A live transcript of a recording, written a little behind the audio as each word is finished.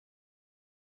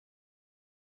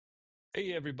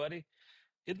Hey everybody,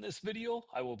 in this video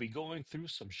I will be going through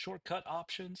some shortcut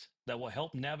options that will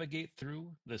help navigate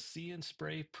through the See and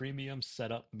Spray Premium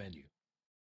Setup menu.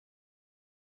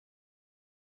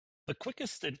 The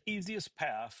quickest and easiest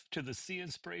path to the See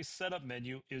and Spray Setup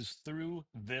menu is through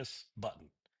this button.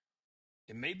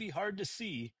 It may be hard to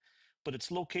see, but it's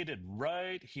located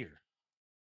right here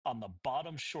on the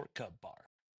bottom shortcut bar.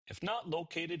 If not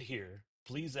located here,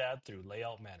 please add through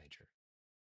Layout Manager.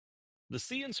 The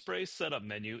See and Spray Setup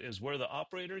menu is where the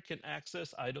operator can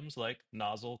access items like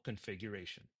nozzle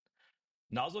configuration.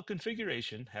 Nozzle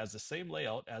configuration has the same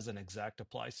layout as an Exact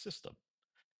Apply system.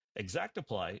 Exact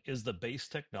Apply is the base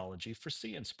technology for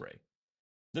See and Spray.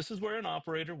 This is where an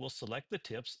operator will select the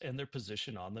tips and their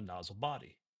position on the nozzle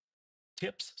body.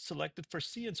 Tips selected for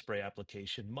See and Spray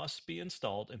application must be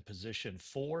installed in position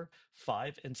 4,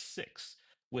 5, and 6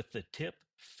 with the tip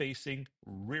facing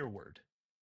rearward.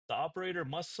 The operator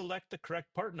must select the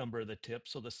correct part number of the tip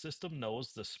so the system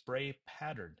knows the spray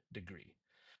pattern degree.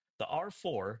 The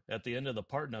R4 at the end of the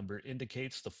part number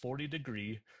indicates the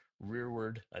 40-degree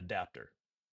rearward adapter.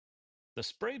 The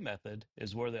spray method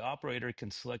is where the operator can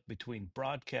select between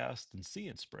broadcast and See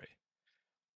and Spray.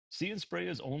 See and Spray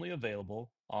is only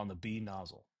available on the B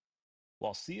nozzle.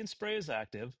 While See and Spray is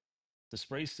active, the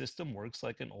spray system works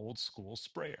like an old school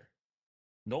sprayer.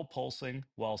 No pulsing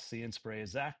while See and Spray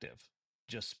is active,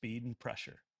 just speed and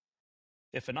pressure.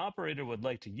 If an operator would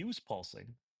like to use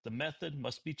pulsing, the method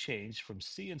must be changed from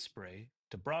See and Spray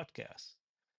to broadcast.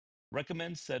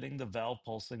 Recommend setting the valve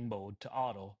pulsing mode to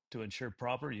auto to ensure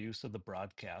proper use of the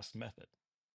broadcast method.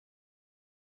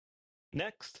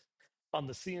 Next, on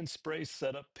the See and Spray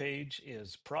setup page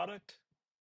is Product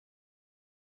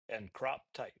and Crop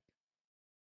Type.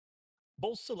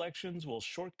 Both selections will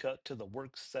shortcut to the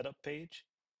Work Setup page.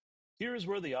 Here is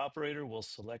where the operator will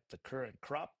select the current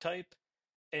crop type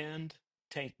and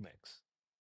tank mix.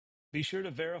 Be sure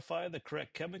to verify the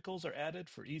correct chemicals are added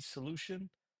for each solution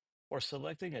or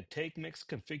selecting a tank mix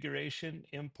configuration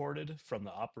imported from the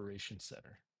Operations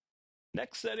Center.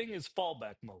 Next setting is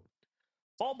Fallback Mode.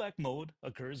 Fallback mode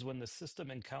occurs when the system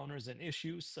encounters an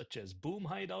issue such as boom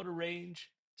height out of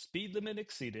range, speed limit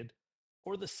exceeded,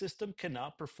 or the system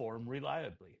cannot perform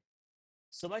reliably.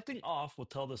 Selecting off will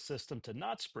tell the system to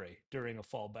not spray during a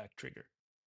fallback trigger.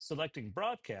 Selecting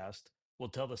broadcast will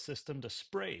tell the system to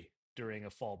spray during a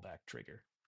fallback trigger.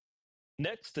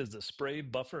 Next is the spray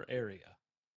buffer area.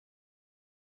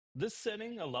 This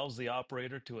setting allows the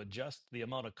operator to adjust the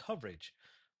amount of coverage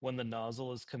when the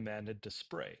nozzle is commanded to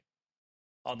spray.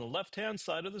 On the left-hand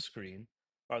side of the screen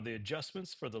are the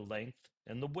adjustments for the length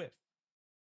and the width.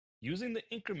 Using the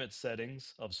increment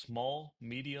settings of small,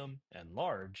 medium, and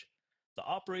large, the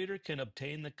operator can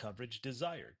obtain the coverage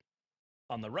desired.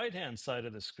 On the right-hand side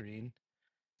of the screen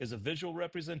is a visual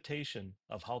representation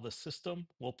of how the system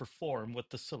will perform with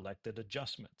the selected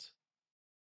adjustments.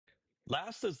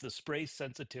 Last is the spray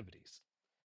sensitivities.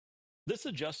 This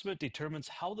adjustment determines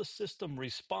how the system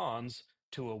responds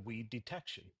to a weed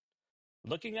detection.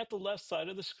 Looking at the left side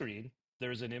of the screen,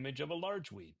 there's an image of a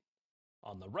large weed.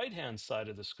 On the right-hand side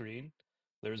of the screen,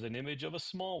 there's an image of a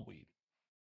small weed.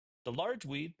 The large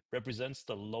weed represents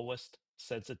the lowest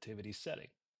sensitivity setting.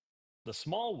 The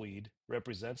small weed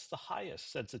represents the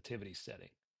highest sensitivity setting.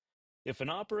 If an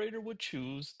operator would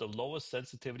choose the lowest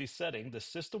sensitivity setting, the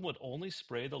system would only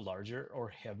spray the larger or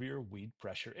heavier weed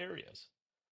pressure areas.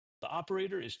 The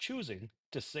operator is choosing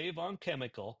to save on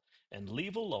chemical and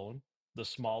leave alone the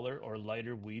smaller or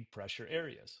lighter weed pressure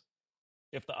areas.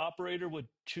 If the operator would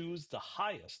choose the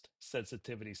highest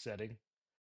sensitivity setting,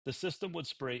 the system would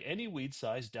spray any weed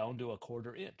size down to a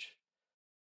 1/4 inch,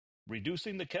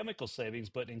 reducing the chemical savings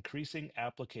but increasing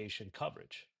application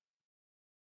coverage.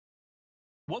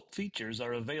 What features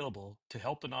are available to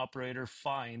help an operator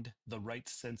find the right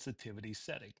sensitivity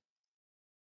setting?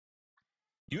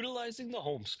 Utilizing the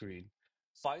home screen,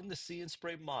 find the See and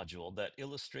Spray module that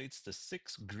illustrates the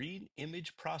 6 green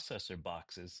image processor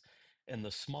boxes and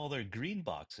the smaller green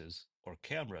boxes or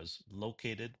cameras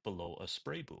located below a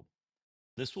spray boom.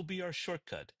 This will be our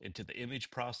shortcut into the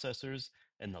image processors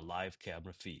and the live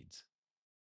camera feeds.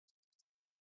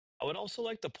 I would also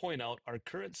like to point out our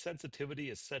current sensitivity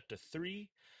is set to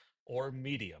 3 or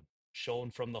medium,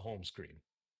 shown from the home screen.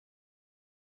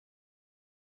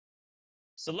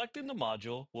 Selecting the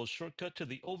module will shortcut to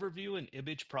the overview and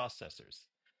image processors.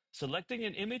 Selecting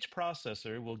an image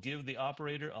processor will give the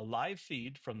operator a live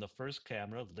feed from the first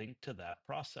camera linked to that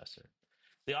processor.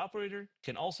 The operator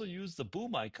can also use the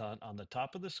boom icon on the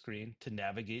top of the screen to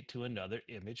navigate to another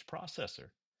image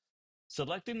processor.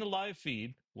 Selecting the live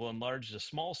feed will enlarge the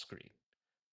small screen.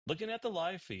 Looking at the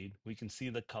live feed, we can see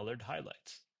the colored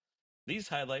highlights. These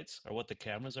highlights are what the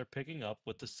cameras are picking up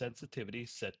with the sensitivity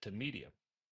set to medium.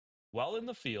 While in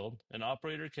the field, an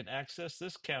operator can access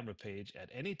this camera page at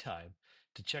any time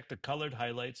to check the colored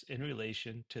highlights in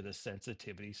relation to the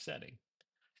sensitivity setting.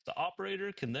 The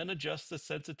operator can then adjust the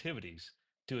sensitivities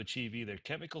to achieve either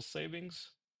chemical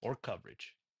savings or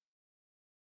coverage.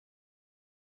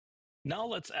 Now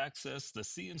let's access the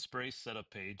See and Spray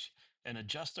setup page and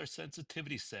adjust our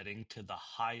sensitivity setting to the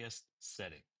highest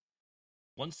setting.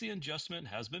 Once the adjustment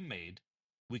has been made,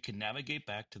 we can navigate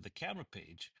back to the camera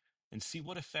page and see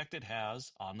what effect it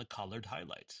has on the colored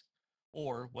highlights,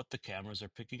 or what the cameras are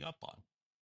picking up on.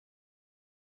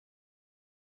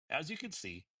 As you can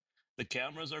see, the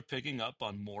cameras are picking up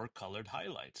on more colored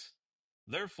highlights.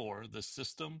 Therefore, the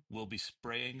system will be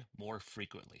spraying more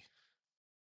frequently.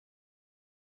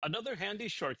 Another handy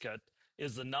shortcut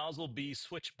is the nozzle B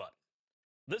switch button.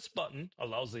 This button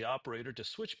allows the operator to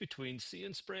switch between See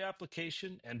and Spray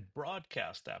application and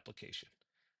broadcast application.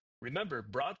 Remember,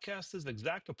 broadcast is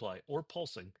exact apply or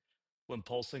pulsing when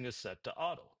pulsing is set to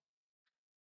auto.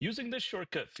 Using this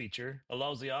shortcut feature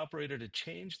allows the operator to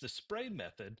change the spray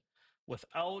method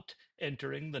without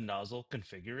entering the nozzle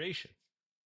configuration.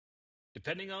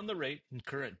 Depending on the rate and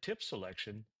current tip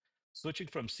selection, switching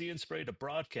from See and Spray to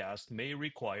broadcast may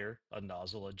require a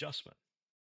nozzle adjustment.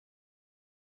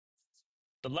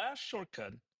 The last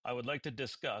shortcut I would like to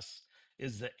discuss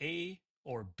is the A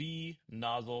or B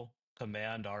nozzle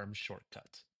command arm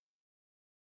shortcut.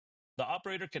 The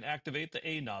operator can activate the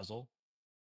A nozzle,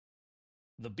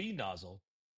 the B nozzle,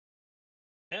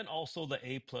 and also the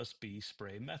A plus B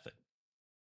spray method.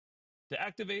 To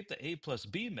activate the A plus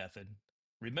B method,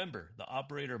 remember the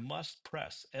operator must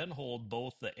press and hold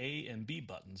both the A and B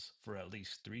buttons for at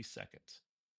least 3 seconds.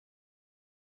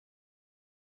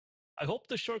 I hope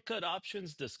the shortcut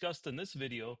options discussed in this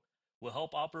video will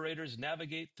help operators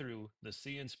navigate through the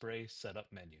See and Spray setup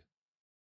menu.